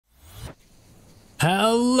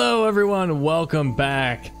Hello everyone, welcome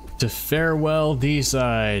back to Farewell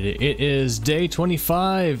D-Side. It is day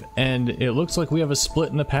 25 and it looks like we have a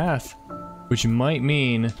split in the path, which might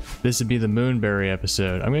mean this would be the Moonberry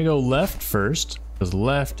episode. I'm gonna go left first, because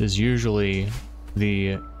left is usually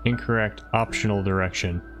the incorrect optional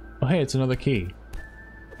direction. Oh hey, it's another key.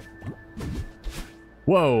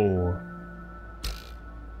 Whoa!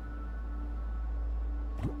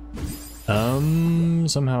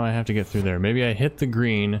 Somehow I have to get through there. Maybe I hit the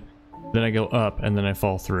green, then I go up, and then I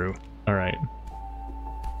fall through. Alright.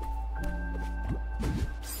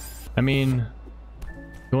 I mean,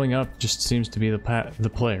 going up just seems to be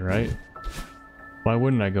the play, right? Why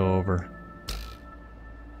wouldn't I go over?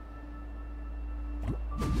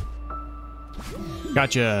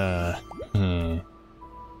 Gotcha! So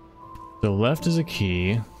left is a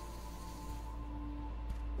key.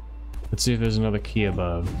 Let's see if there's another key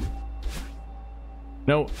above.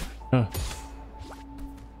 No.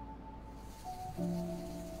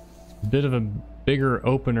 Bit of a bigger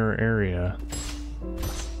opener area.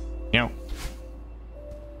 Meow.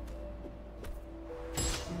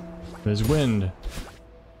 There's wind.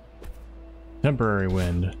 Temporary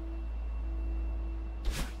wind.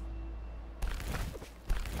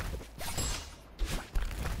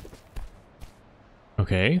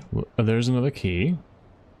 Okay, there's another key.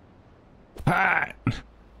 Ah!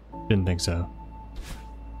 Didn't think so.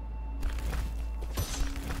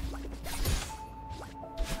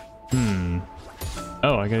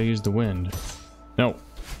 Oh, I gotta use the wind. No.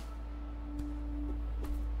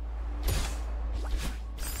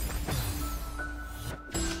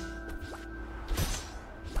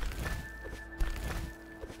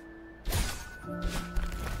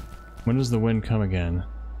 When does the wind come again?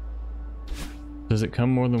 Does it come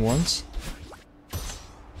more than once?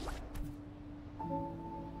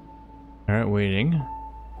 Alright, waiting.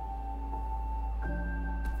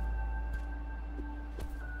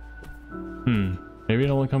 Maybe it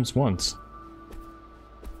only comes once.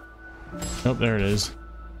 Oh, there it is.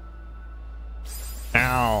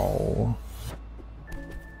 Ow!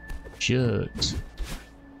 Shucks.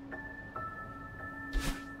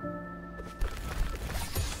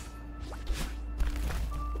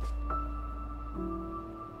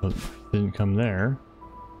 Well, didn't come there.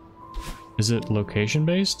 Is it location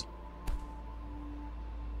based?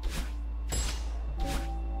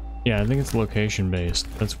 Yeah, I think it's location based.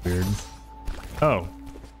 That's weird. Oh.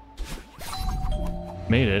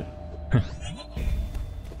 Made it.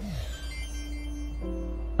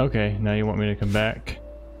 Okay, now you want me to come back.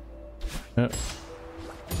 Yeah,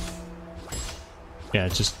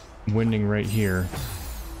 it's just winding right here.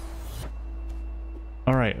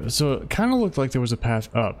 Alright, so it kind of looked like there was a path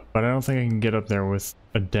up, but I don't think I can get up there with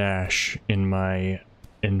a dash in my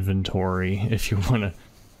inventory, if you want to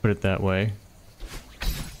put it that way.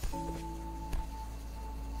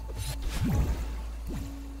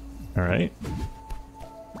 Alright.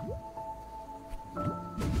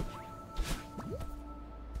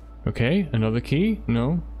 Okay, another key?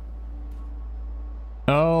 No.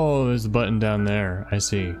 Oh, there's a button down there. I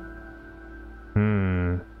see.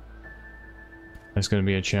 That's gonna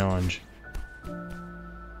be a challenge.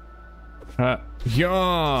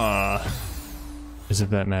 Yeah! As if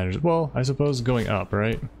that matters. Well, I suppose going up,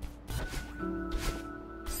 right?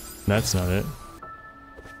 That's not it.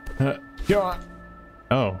 Yeah!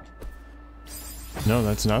 Oh. No,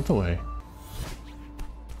 that's not the way.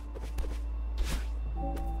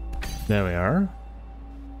 There we are.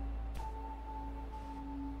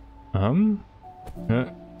 I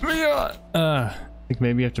think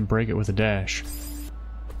maybe you have to break it with a dash.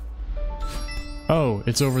 Oh,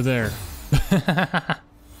 it's over there.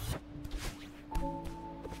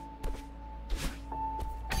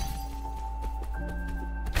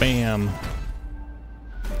 Bam.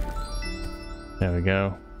 There we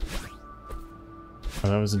go. Oh,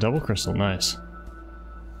 that was a double crystal. Nice.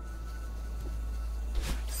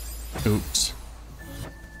 Oops.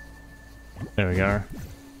 There we go.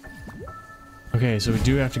 Okay, so we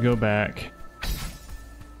do have to go back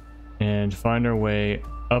and find our way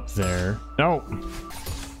up there. No!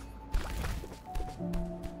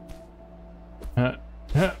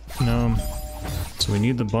 No. So we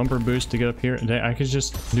need the bumper boost to get up here. I could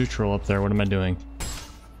just neutral up there. What am I doing?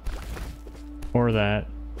 Or that.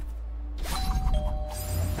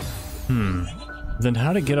 Then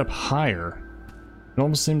how to get up higher? It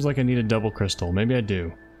almost seems like I need a double crystal. Maybe I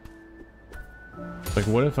do. Like,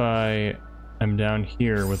 what if I am down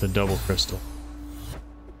here with a double crystal?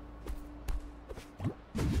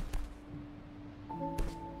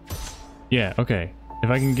 Yeah, okay.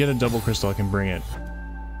 If I can get a double crystal, I can bring it.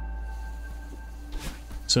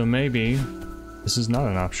 So maybe This is not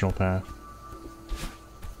an optional path.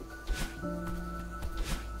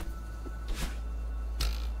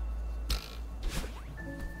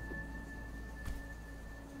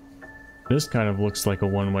 This kind of looks like a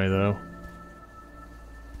one-way though.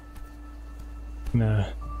 Nah,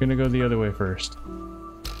 gonna go the other way first.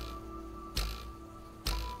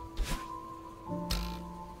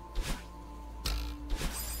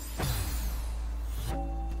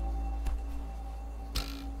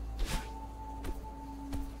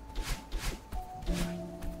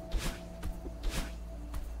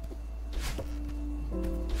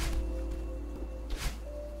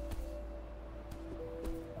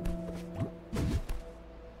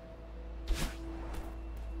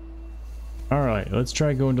 Alright, let's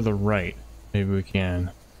try going to the right. Maybe we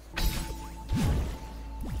can.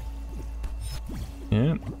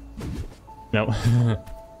 Yeah. No.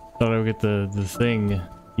 Thought I would get the thing.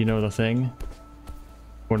 You know the thing?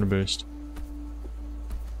 Corner boost.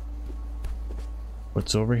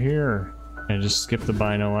 What's over here? I just skipped the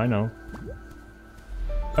bino, I know.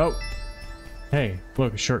 Oh! Hey,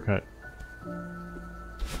 look, a shortcut.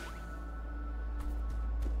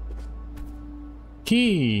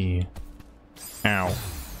 Key! Ow.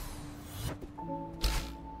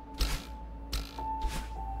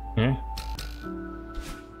 Yeah.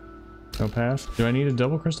 No path. Do I need a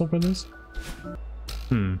double crystal for this?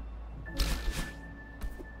 Hmm.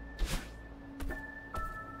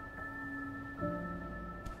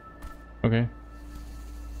 Okay.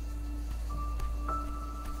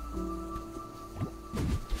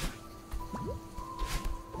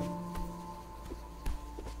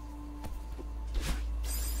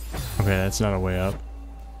 Okay, that's not a way up.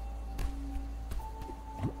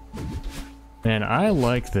 Man, I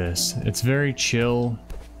like this. It's very chill,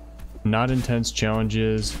 not intense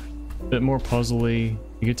challenges, a bit more puzzly.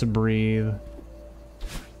 You get to breathe.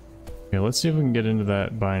 Okay, let's see if we can get into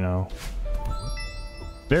that bino.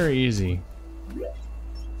 Very easy.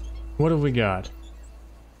 What have we got?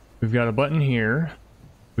 We've got a button here.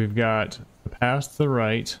 We've got a path to the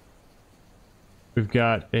right. We've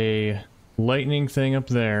got a lightning thing up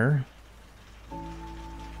there.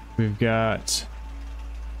 We've got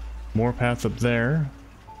more path up there.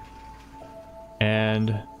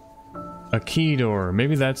 And a key door.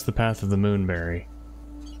 Maybe that's the path of the moonberry.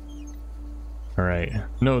 Alright.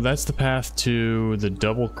 No, that's the path to the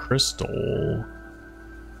double crystal.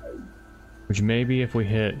 Which maybe if we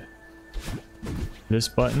hit this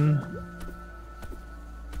button.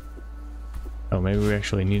 Oh, maybe we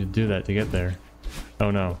actually need to do that to get there.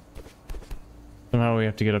 Oh no. Somehow we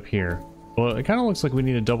have to get up here. Well, it kind of looks like we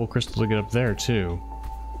need a double crystal to get up there too.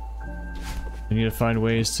 We need to find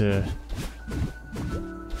ways to...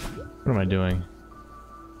 What am I doing?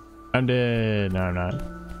 I'm dead. No, I'm not.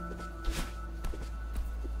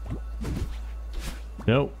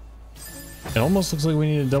 Nope. It almost looks like we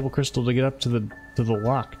need a double crystal to get up to the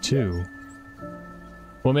lock too.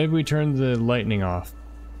 Well, maybe we turn the lightning off.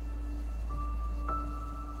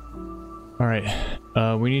 All right.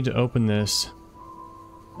 We need to open this.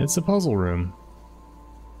 It's a puzzle room.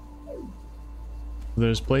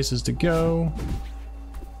 There's places to go.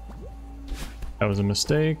 That was a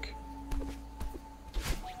mistake.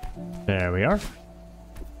 There we are.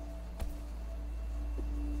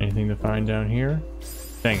 Anything to find down here?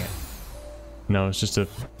 Dang it. No, it's just a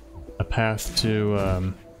path to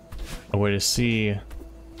a way to see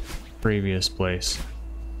previous place.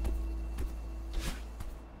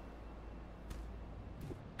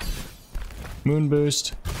 Moon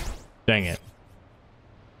boost. Dang it.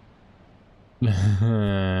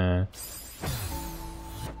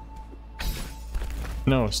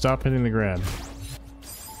 No, stop hitting the grab.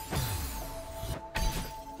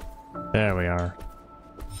 There we are.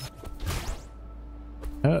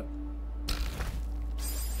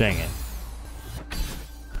 Dang it.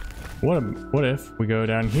 What if we go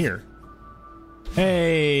down here?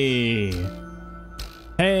 Hey!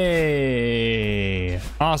 Hey!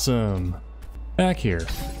 Awesome! Back here.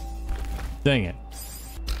 Dang it.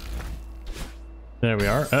 There we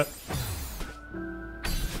are.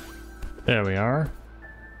 There we are.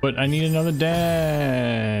 But I need another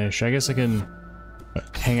dash. I guess I can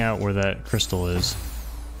hang out where that crystal is.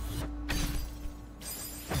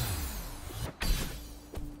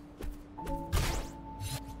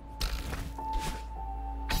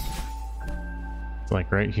 It's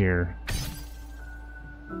like right here.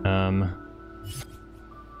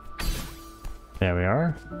 There we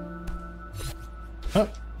are. Oh,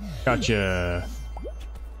 gotcha.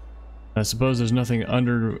 I suppose there's nothing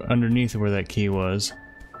underneath where that key was.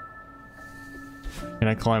 Can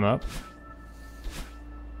I climb up?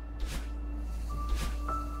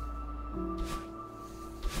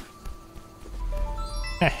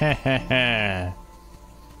 Ha ha ha ha.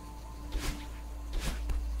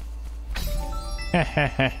 Ha ha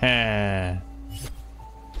ha ha.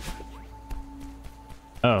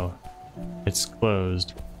 Oh, it's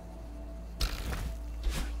closed.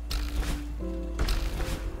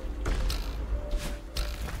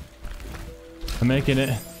 I'm making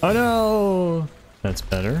it. Oh no! That's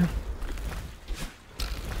better.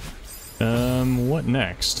 What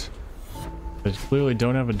next? I clearly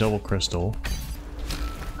don't have a double crystal.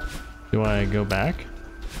 Do I go back?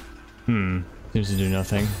 Seems to do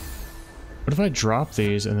nothing. What if I drop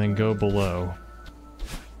these and then go below?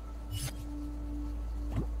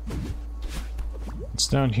 It's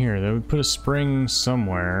down here. That would put a spring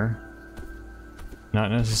somewhere.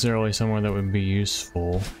 Not necessarily somewhere that would be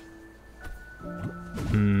useful.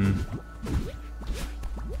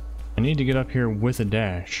 I need to get up here with a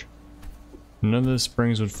dash. None of the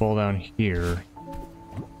springs would fall down here.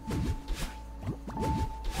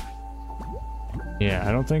 Yeah,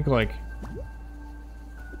 I don't think like...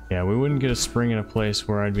 Yeah, we wouldn't get a spring in a place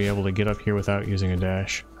where I'd be able to get up here without using a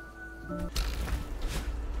dash.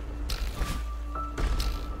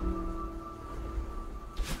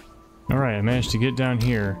 Alright, I managed to get down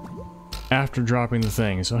here after dropping the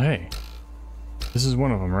thing, so hey. This is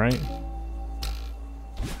one of them, right?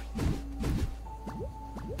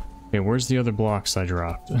 Okay, where's the other blocks I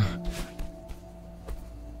dropped?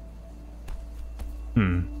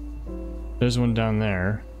 There's one down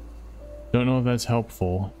there. Don't know if that's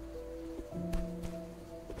helpful.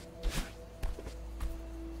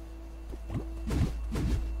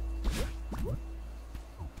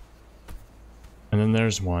 And then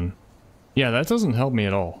there's one. Yeah, that doesn't help me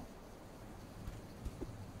at all.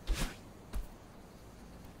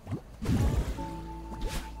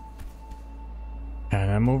 And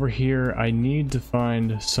I'm over here. I need to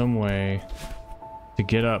find some way to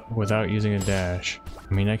get up without using a dash.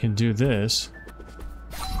 I mean, I can do this.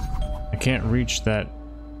 I can't reach that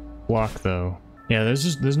block though. Yeah,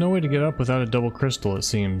 there's no way to get up without a double crystal, it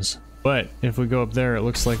seems. But if we go up there, it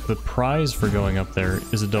looks like the prize for going up there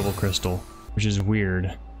is a double crystal, which is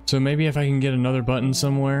weird. So maybe if I can get another button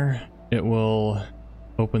somewhere, it will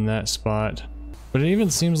open that spot. But it even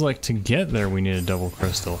seems like to get there we need a double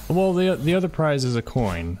crystal. Well, the other prize is a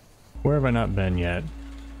coin. Where have I not been yet?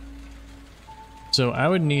 So I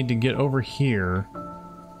would need to get over here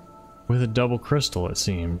with a double crystal, it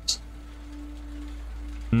seems.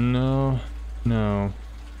 No.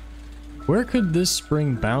 Where could this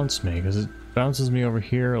spring bounce me? Because it bounces me over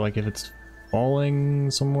here, like if it's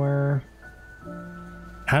falling somewhere.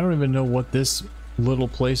 I don't even know what this little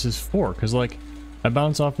place is for, because like I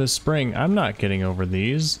bounce off this spring, I'm not getting over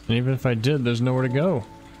these, and even if I did, there's nowhere to go.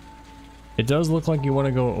 It does look like you want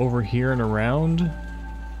to go over here and around,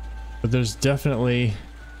 but there's definitely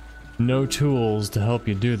no tools to help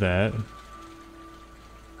you do that.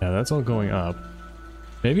 Yeah, that's all going up.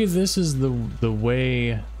 Maybe this is the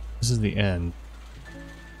way, this is the end.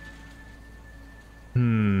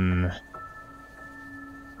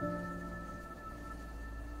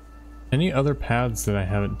 Any other paths that I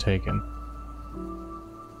haven't taken?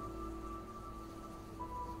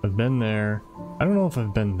 I've been there. I don't know if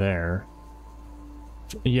I've been there.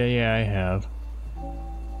 Yeah, I have.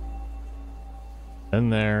 Been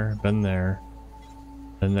there, been there.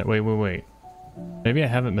 Been there. Wait. Maybe I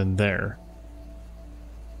haven't been there.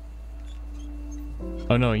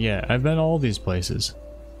 Oh no, yeah, I've been all these places.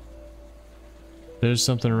 There's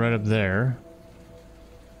something right up there.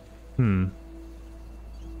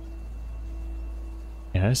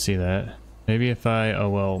 Yeah, I see that. Maybe if I... Oh,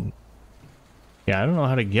 well... Yeah, I don't know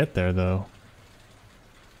how to get there, though.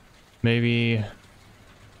 Maybe...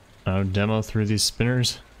 demo through these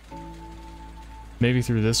spinners? Maybe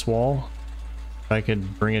through this wall? If I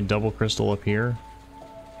could bring a double crystal up here?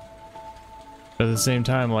 But at the same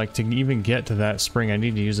time, like, to even get to that spring, I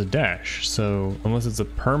need to use a dash. So, unless it's a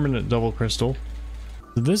permanent double crystal...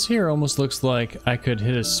 So this here almost looks like I could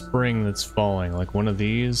hit a spring that's falling, like one of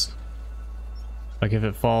these. Like if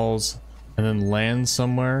it falls and then lands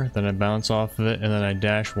somewhere, then I bounce off of it and then I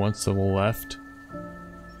dash once to the left.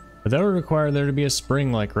 But that would require there to be a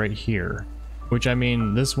spring like right here. Which I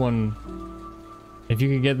mean, this one, if you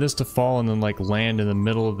could get this to fall and then like land in the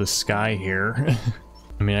middle of the sky here.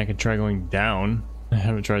 I mean, I could try going down. I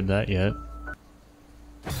haven't tried that yet.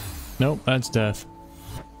 Nope, that's death.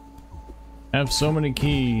 I have so many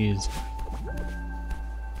keys.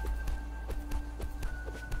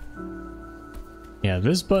 Yeah,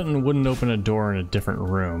 this button wouldn't open a door in a different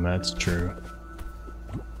room, that's true.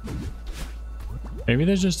 Maybe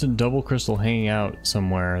there's just a double crystal hanging out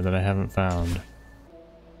somewhere that I haven't found.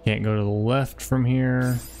 Can't go to the left from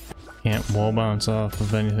here. Can't wall bounce off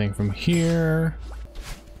of anything from here.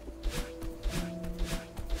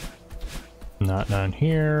 Not down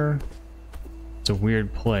here. It's a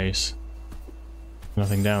weird place.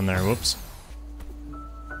 Nothing down there. Whoops.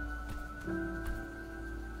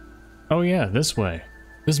 Oh yeah, this way.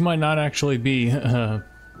 This might not actually be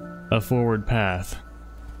a forward path.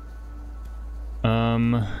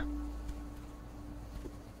 I'm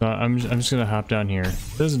just gonna hop down here.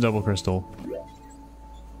 There's a double crystal.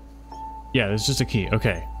 Yeah, there's just a key.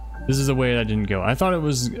 Okay. This is the way that didn't go. I thought it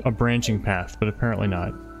was a branching path, but apparently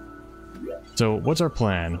not. So what's our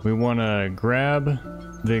plan? We want to grab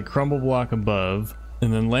the crumble block above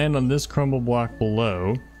and then land on this crumble block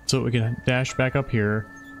below so we can dash back up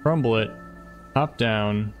here, crumble it, hop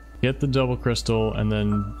down, get the double crystal, and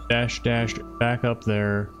then dash back up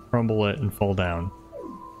there, crumble it, and fall down.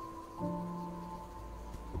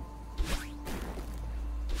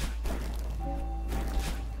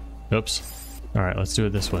 Oops. Alright, let's do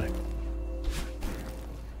it this way.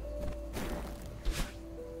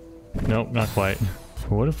 Nope, not quite.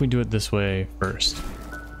 What if we do it this way first?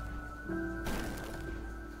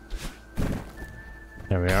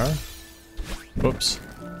 There we are. Whoops.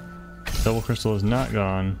 Double crystal is not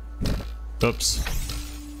gone. Oops.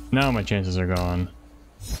 Now my chances are gone.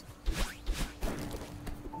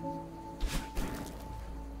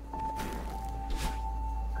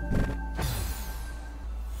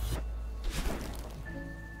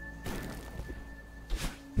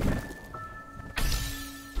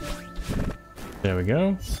 There we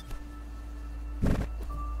go.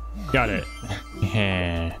 Got it.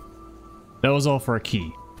 That was all for a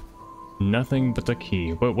key. Nothing but the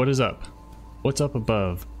key. What is up? What's up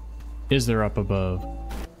above? Is there up above?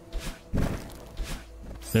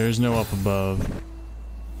 There's no up above.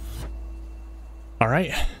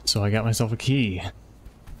 Alright, so I got myself a key.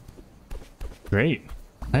 Great.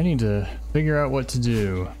 I need to figure out what to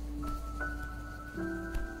do.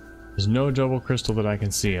 There's no double crystal that I can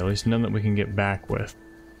see, at least none that we can get back with.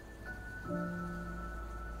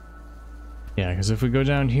 Yeah, because if we go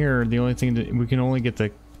down here, the only thing that we can only get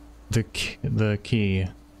the key.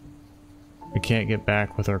 We can't get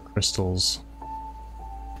back with our crystals.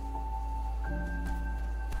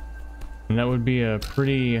 And that would be a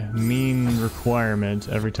pretty mean requirement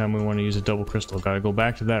every time we want to use a double crystal. Gotta go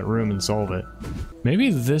back to that room and solve it. Maybe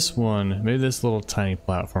this one, maybe this little tiny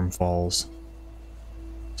platform falls.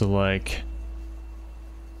 So like,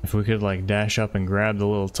 if we could like dash up and grab the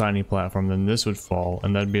little tiny platform, then this would fall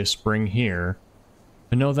and that'd be a spring here.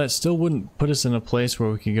 But no, that still wouldn't put us in a place where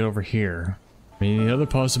we could get over here. I mean, the other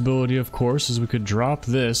possibility, of course, is we could drop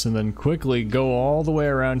this and then quickly go all the way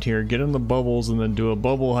around here, get in the bubbles, and then do a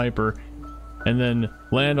bubble hyper, and then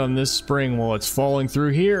land on this spring while it's falling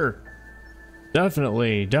through here.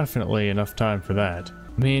 Definitely enough time for that.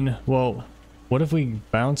 I mean, well, what if we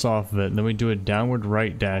bounce off of it and then we do a downward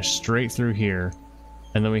right dash straight through here,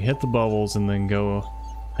 and then we hit the bubbles and then go,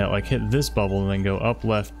 yeah, like hit this bubble and then go up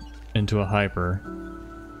left into a hyper.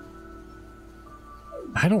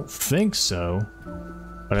 I don't think so,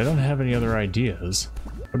 but I don't have any other ideas.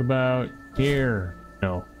 What about here?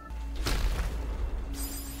 No.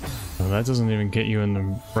 Oh, that doesn't even get you in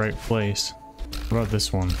the right place. What about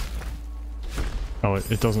this one? Oh,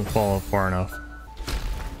 it doesn't fall up far enough.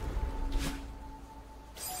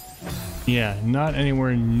 Yeah, not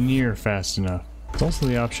anywhere near fast enough. It's also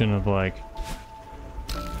the option of like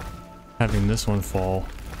having this one fall.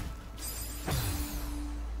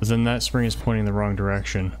 But then that spring is pointing the wrong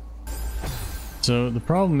direction. So the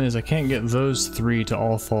problem is I can't get those three to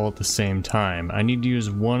all fall at the same time. I need to use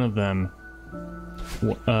one of them,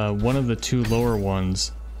 one of the two lower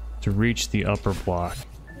ones, to reach the upper block.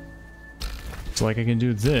 So like I can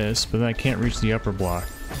do this, but then I can't reach the upper block.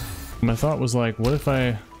 My thought was like, what if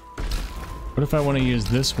I want to use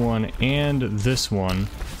this one and this one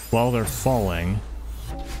while they're falling?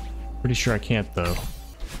 Pretty sure I can't though.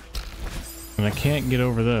 And I can't get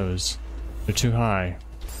over those. They're too high.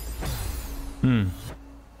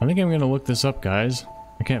 I think I'm gonna look this up, guys.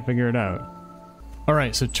 I can't figure it out.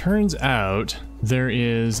 Alright, so turns out there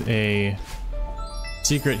is a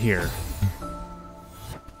secret here.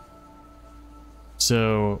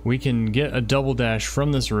 So we can get a double dash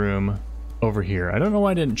from this room over here. I don't know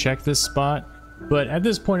why I didn't check this spot, but at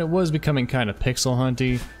this point it was becoming kind of pixel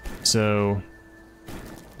hunty, so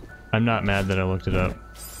I'm not mad that I looked it up.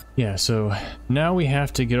 Yeah, so now we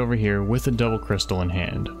have to get over here with a double crystal in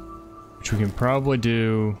hand, which we can probably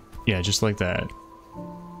do, yeah, just like that,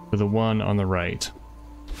 for the one on the right.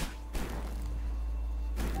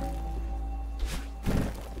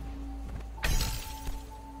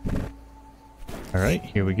 All right,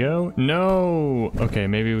 here we go. No! Okay,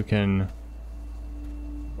 maybe we can...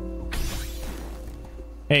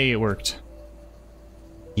 Hey, it worked.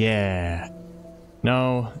 Yeah.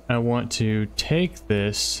 Now I want to take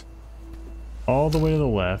this all the way to the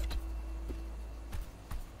left.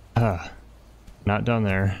 Ah, not down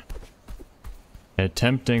there.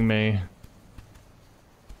 Tempting me.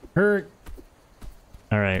 Hurt.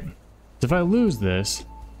 All right. So if I lose this,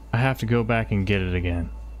 I have to go back and get it again.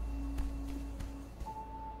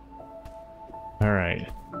 All right.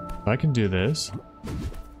 If I can do this.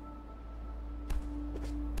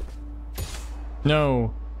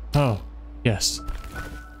 No. Oh, yes.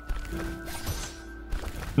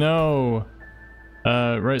 No.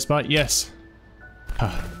 Right spot. Yes.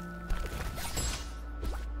 Ah.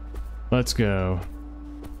 Let's go.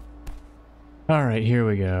 All right, here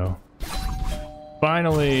we go.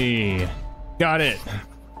 Finally. Got it.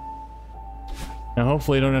 Now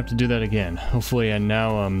hopefully I don't have to do that again. Hopefully I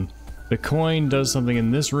now, the coin does something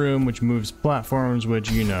in this room which moves platforms,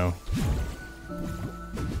 which you know.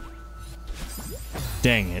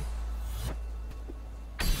 Dang it.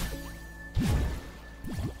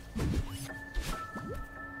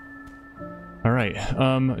 Alright,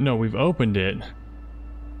 no, we've opened it.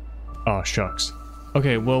 Oh, shucks.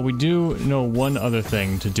 Okay, well, we do know one other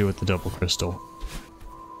thing to do with the double crystal.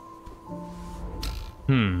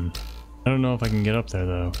 I don't know if I can get up there,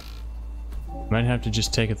 though. Might have to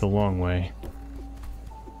just take it the long way.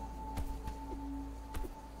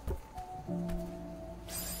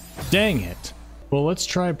 Dang it! Well, let's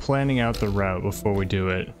try planning out the route before we do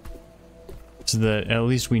it. So that at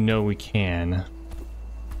least we know we can.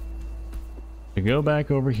 To go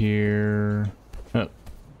back over here. Oh.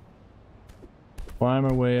 Climb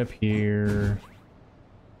our way up here.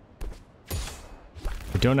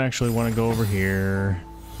 We don't actually want to go over here.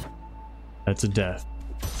 That's a death.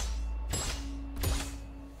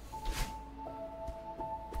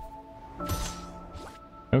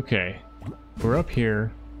 Okay. We're up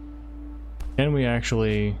here. Can we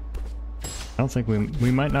actually... I don't think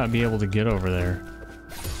we might not be able to get over there.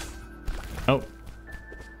 Oh.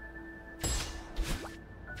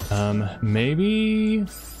 Maybe...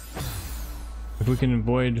 If we can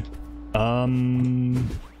avoid...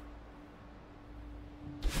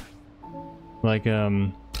 Like,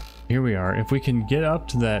 here we are. If we can get up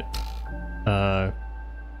to that,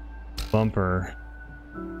 bumper...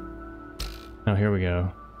 Oh, here we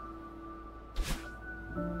go.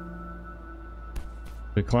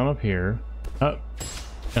 We climb up here. Oh.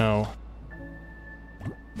 No.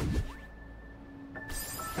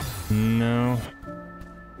 No.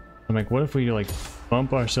 I'm like, what if we, like,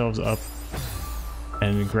 bump ourselves up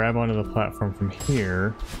and grab onto the platform from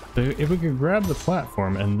here? So if we could grab the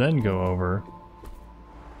platform and then go over,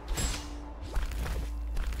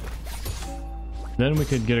 then we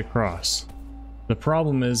could get across. The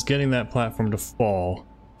problem is getting that platform to fall.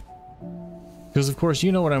 Because of course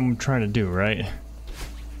you know what I'm trying to do, right?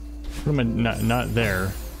 What am I not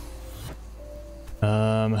there?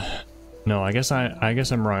 No, I guess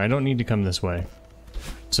I'm wrong. I don't need to come this way.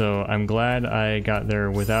 So I'm glad I got there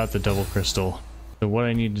without the double crystal. So what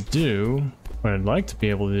I need to do, what I'd like to be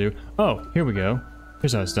able to do, oh, here we go.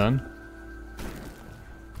 Here's how it's done.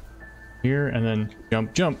 Here and then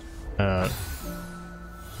jump, jump.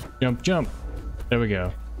 Jump, jump. There we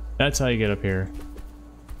go. That's how you get up here.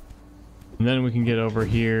 And then we can get over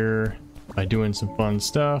here by doing some fun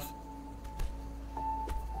stuff.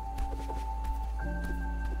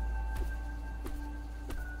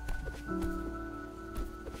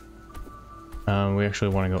 We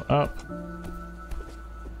actually want to go up.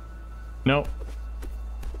 Nope.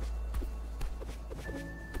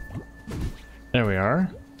 There we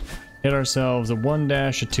are. Hit ourselves a 1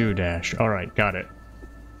 dash, a 2 dash. Alright, got it.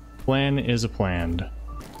 Plan is a planned.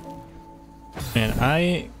 And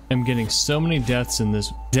I am getting so many deaths in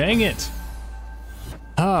this. Dang it!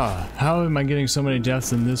 Ah, how am I getting so many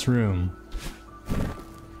deaths in this room?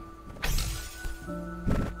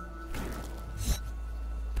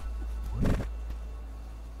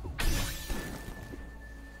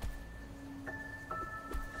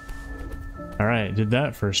 Alright, did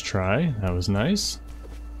that first try. That was nice.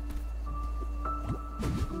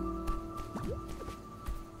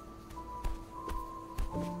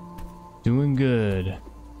 Doing good.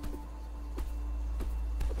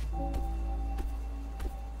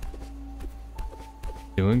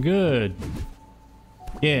 Doing good.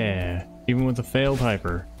 Yeah, even with a failed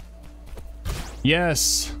hyper.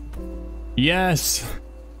 Yes! Yes!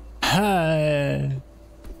 Hi!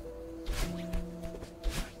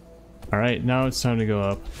 Alright, now it's time to go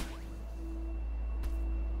up.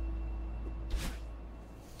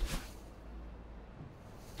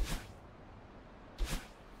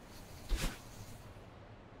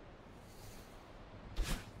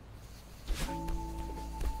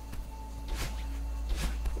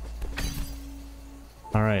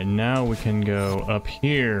 Alright, now we can go up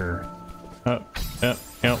here. Up, up,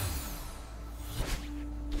 up.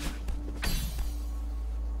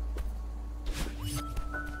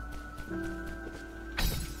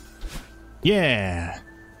 Yeah!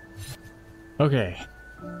 Okay,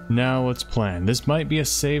 now let's plan. This might be a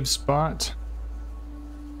save spot,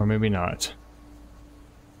 or maybe not.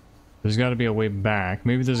 There's got to be a way back.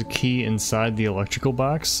 Maybe there's a key inside the electrical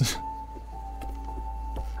box.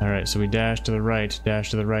 Alright, so we dash to the right,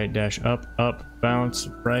 dash up, up, bounce,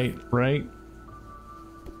 right, right.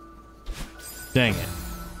 Dang it.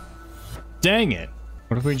 Dang it!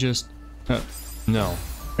 What if we just... no.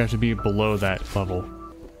 We have to be below that level.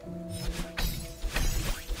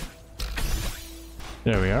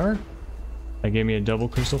 There we are. That gave me a double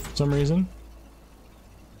crystal for some reason.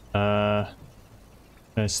 Can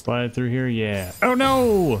I slide through here? Yeah. Oh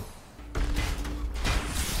no!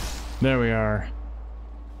 There we are.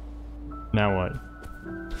 Now what?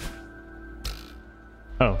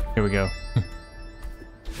 Oh, here we go.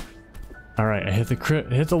 Alright, I hit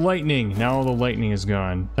the lightning. Now all the lightning is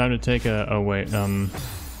gone. Time to take a wait. Now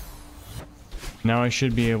I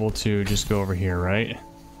should be able to just go over here, right?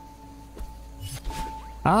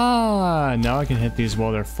 Ah, now I can hit these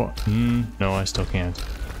while they're no, I still can't.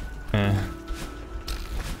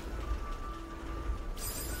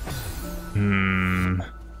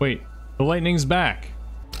 Wait, the lightning's back.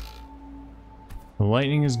 The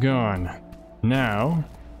lightning is gone. Now,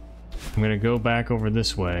 I'm gonna go back over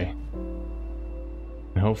this way.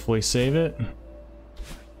 And hopefully save it.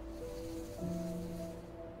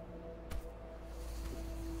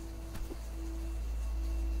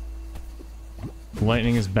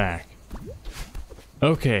 Lightning is back.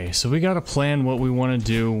 Okay, so we gotta plan what we want to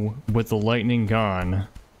do with the lightning gone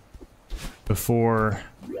before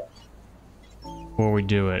we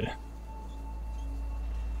do it.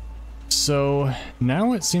 So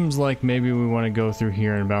now it seems like maybe we want to go through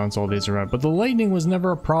here and bounce all these around, but the lightning was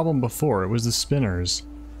never a problem before. It was the spinners.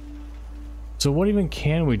 So what even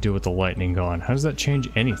can we do with the lightning gone? How does that change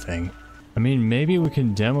anything? I mean, maybe we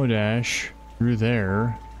can demo dash through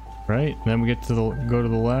there, right? And then we get to go to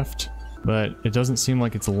the left, but it doesn't seem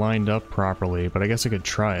like it's lined up properly, but I guess I could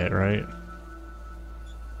try it, right?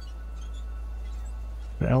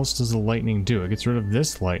 What else does the lightning do? It gets rid of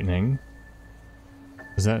this lightning.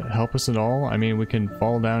 Does that help us at all? I mean, we can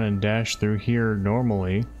fall down and dash through here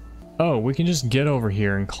normally. Oh, we can just get over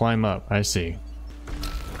here and climb up. I see.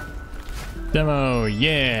 Demo,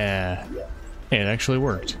 yeah! Hey, it actually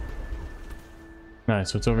worked.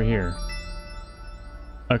 Nice, what's over here?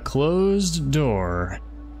 A closed door.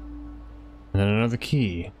 And then another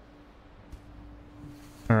key.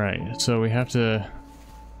 Alright, so we have to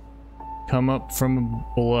come up from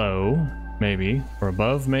below, maybe. Or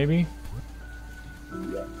above, maybe?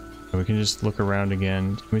 We can just look around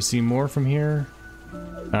again. Can we see more from here?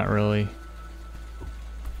 Not really.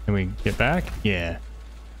 Can we get back? Yeah.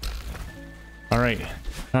 Alright,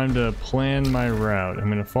 time to plan my route. I'm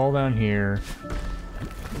gonna fall down here,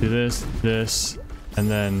 do this, this, and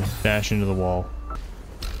then dash into the wall.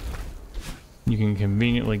 You can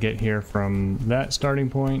conveniently get here from that starting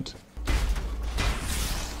point.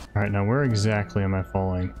 Alright, now where exactly am I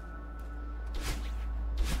falling?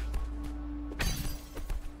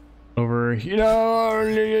 Over here.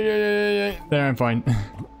 There, I'm fine.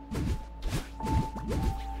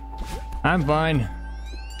 I'm fine.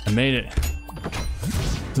 I made it.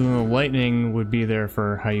 So the lightning would be there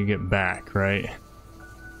for how you get back, right?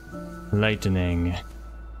 Lightning.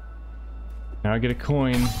 Now I get a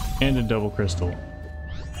coin and a double crystal.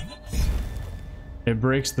 It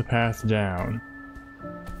breaks the path down.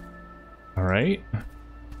 Alright.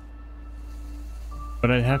 But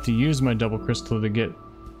I'd have to use my double crystal to get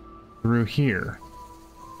through here.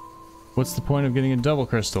 What's the point of getting a double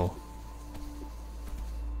crystal?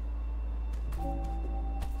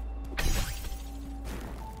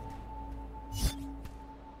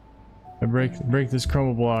 I break this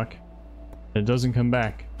crumble block. It doesn't come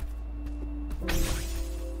back.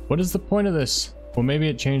 What is the point of this? Well, maybe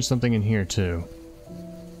it changed something in here too.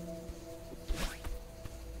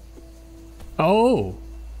 Oh!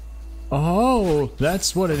 Oh,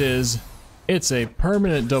 that's what it is. It's a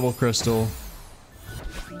permanent double crystal.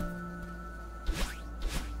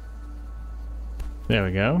 There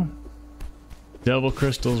we go. Double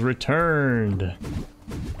crystals returned.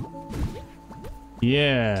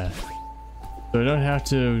 Yeah. So I don't have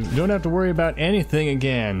to worry about anything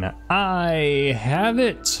again. I have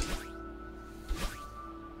it.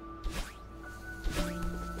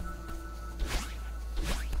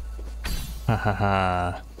 Ha ha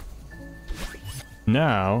ha.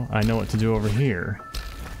 Now I know what to do over here.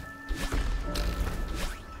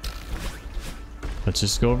 let's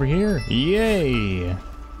just go over here. Yay!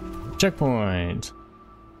 Checkpoint.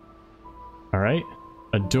 All right,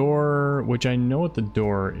 a door, which I know what the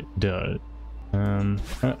door does.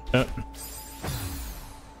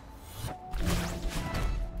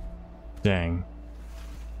 Dang.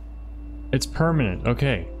 It's permanent.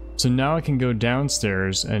 Okay, so now I can go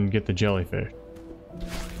downstairs and get the jellyfish.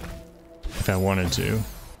 If I wanted to.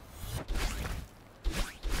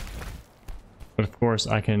 But of course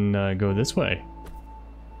I can go this way.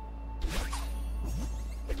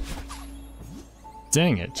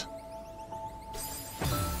 Dang it.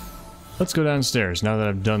 Let's go downstairs now that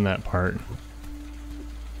I've done that part.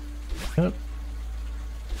 Up.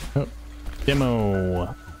 Up.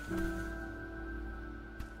 Demo.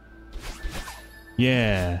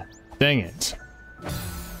 Yeah. Dang it.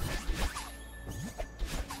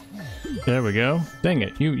 There we go. Dang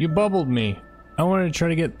it. You bubbled me. I wanted to try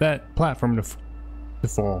to get that platform to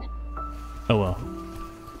fall. Oh well.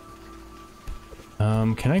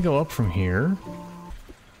 Can I go up from here?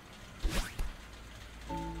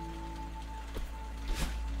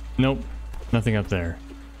 Nope. Nothing up there.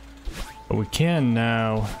 But we can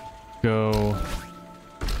now go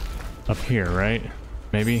up here, right?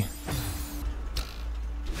 Maybe?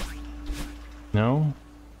 No?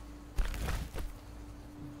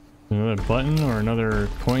 Another button or another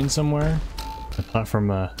coin somewhere? The platform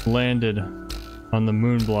landed on the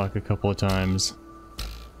moon block a couple of times.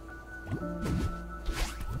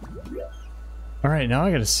 Alright, now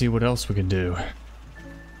I gotta see what else we can do.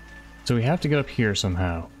 So we have to get up here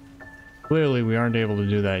somehow. Clearly we aren't able to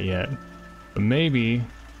do that yet. But maybe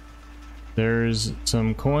there's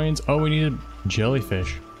some coins. Oh, we need a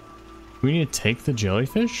jellyfish. We need to take the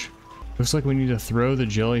jellyfish? Looks like we need to throw the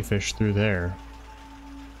jellyfish through there.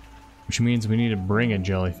 Which means we need to bring a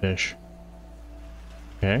jellyfish.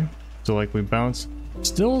 Okay, so like we bounce.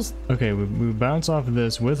 Still, okay, we bounce off of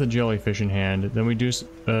this with a jellyfish in hand. Then we do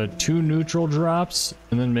 2 neutral drops,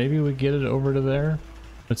 and then maybe we get it over to there.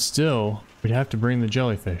 But still, we'd have to bring the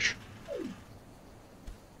jellyfish.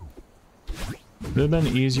 Would it have been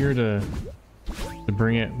easier to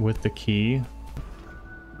bring it with the key?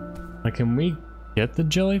 Like, can we get the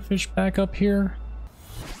jellyfish back up here?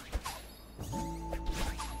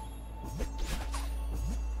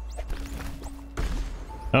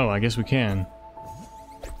 Oh, I guess we can.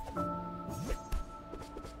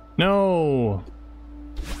 No!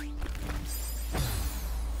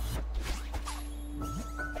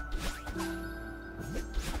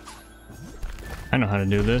 I know how to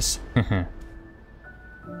do this.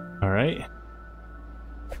 Alright.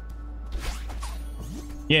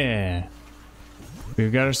 Yeah!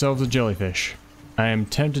 We've got ourselves a jellyfish. I am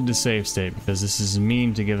tempted to save state because this is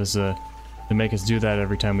mean to give us to make us do that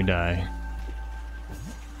every time we die.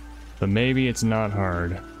 But maybe it's not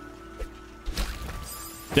hard.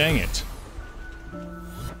 Dang it.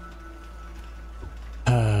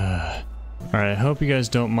 Alright, I hope you guys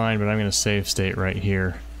don't mind, but I'm gonna save state right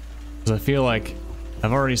here. Because I feel like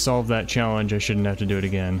I've already solved that challenge, I shouldn't have to do it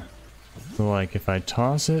again. So like, if I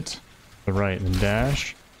toss it to the right and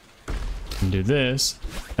dash, and do this,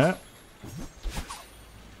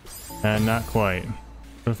 and not quite.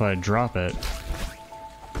 What if I drop it,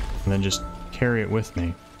 and then just carry it with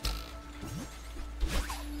me?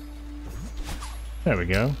 There we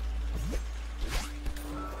go.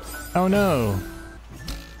 Oh no!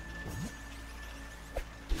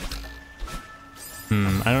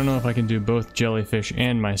 I don't know if I can do both jellyfish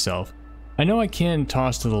and myself. I know I can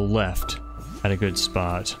toss to the left at a good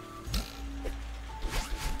spot.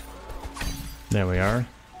 There we are.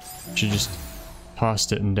 Should just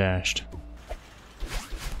tossed it and dashed.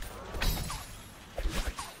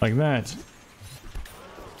 Like that.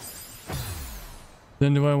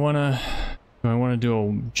 Then do I wanna do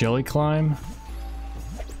a jelly climb?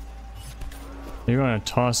 Maybe I wanna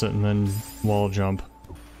toss it and then wall jump.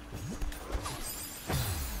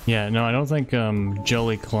 Yeah, no, I don't think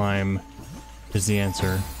jelly climb is the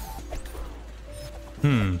answer.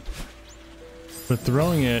 But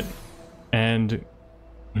throwing it and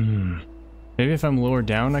maybe if I'm lower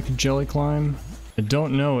down I could jelly climb? I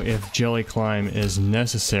don't know if jelly climb is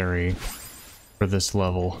necessary for this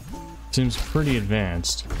level. Seems pretty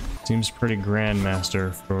advanced. Seems pretty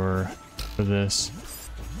grandmaster for this.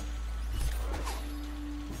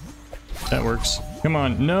 That works. Come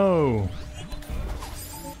on, no!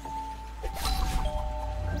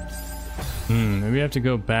 Maybe I have to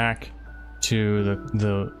go back to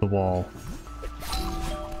the wall.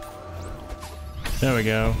 There we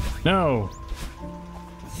go. No!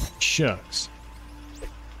 Shucks.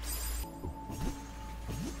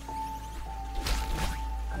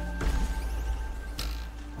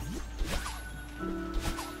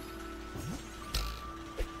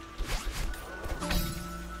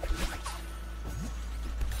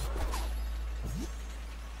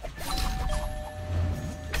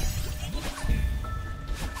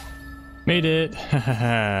 Made it!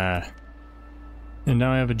 Hahaha. And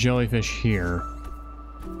now I have a jellyfish here.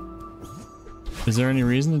 Is there any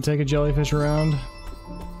reason to take a jellyfish around?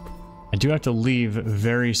 I do have to leave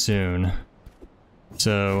very soon.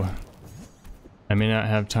 So I may not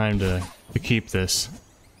have time to keep this.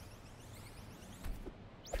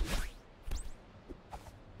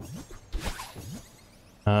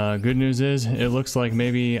 Good news is, it looks like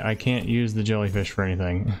maybe I can't use the jellyfish for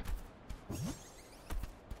anything.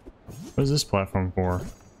 What is this platform for?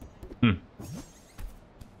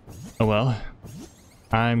 Oh well.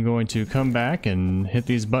 I'm going to come back and hit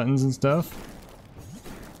these buttons and stuff.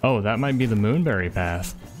 Oh, that might be the moonberry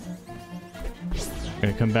path. I'm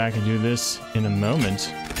gonna come back and do this in a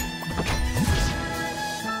moment.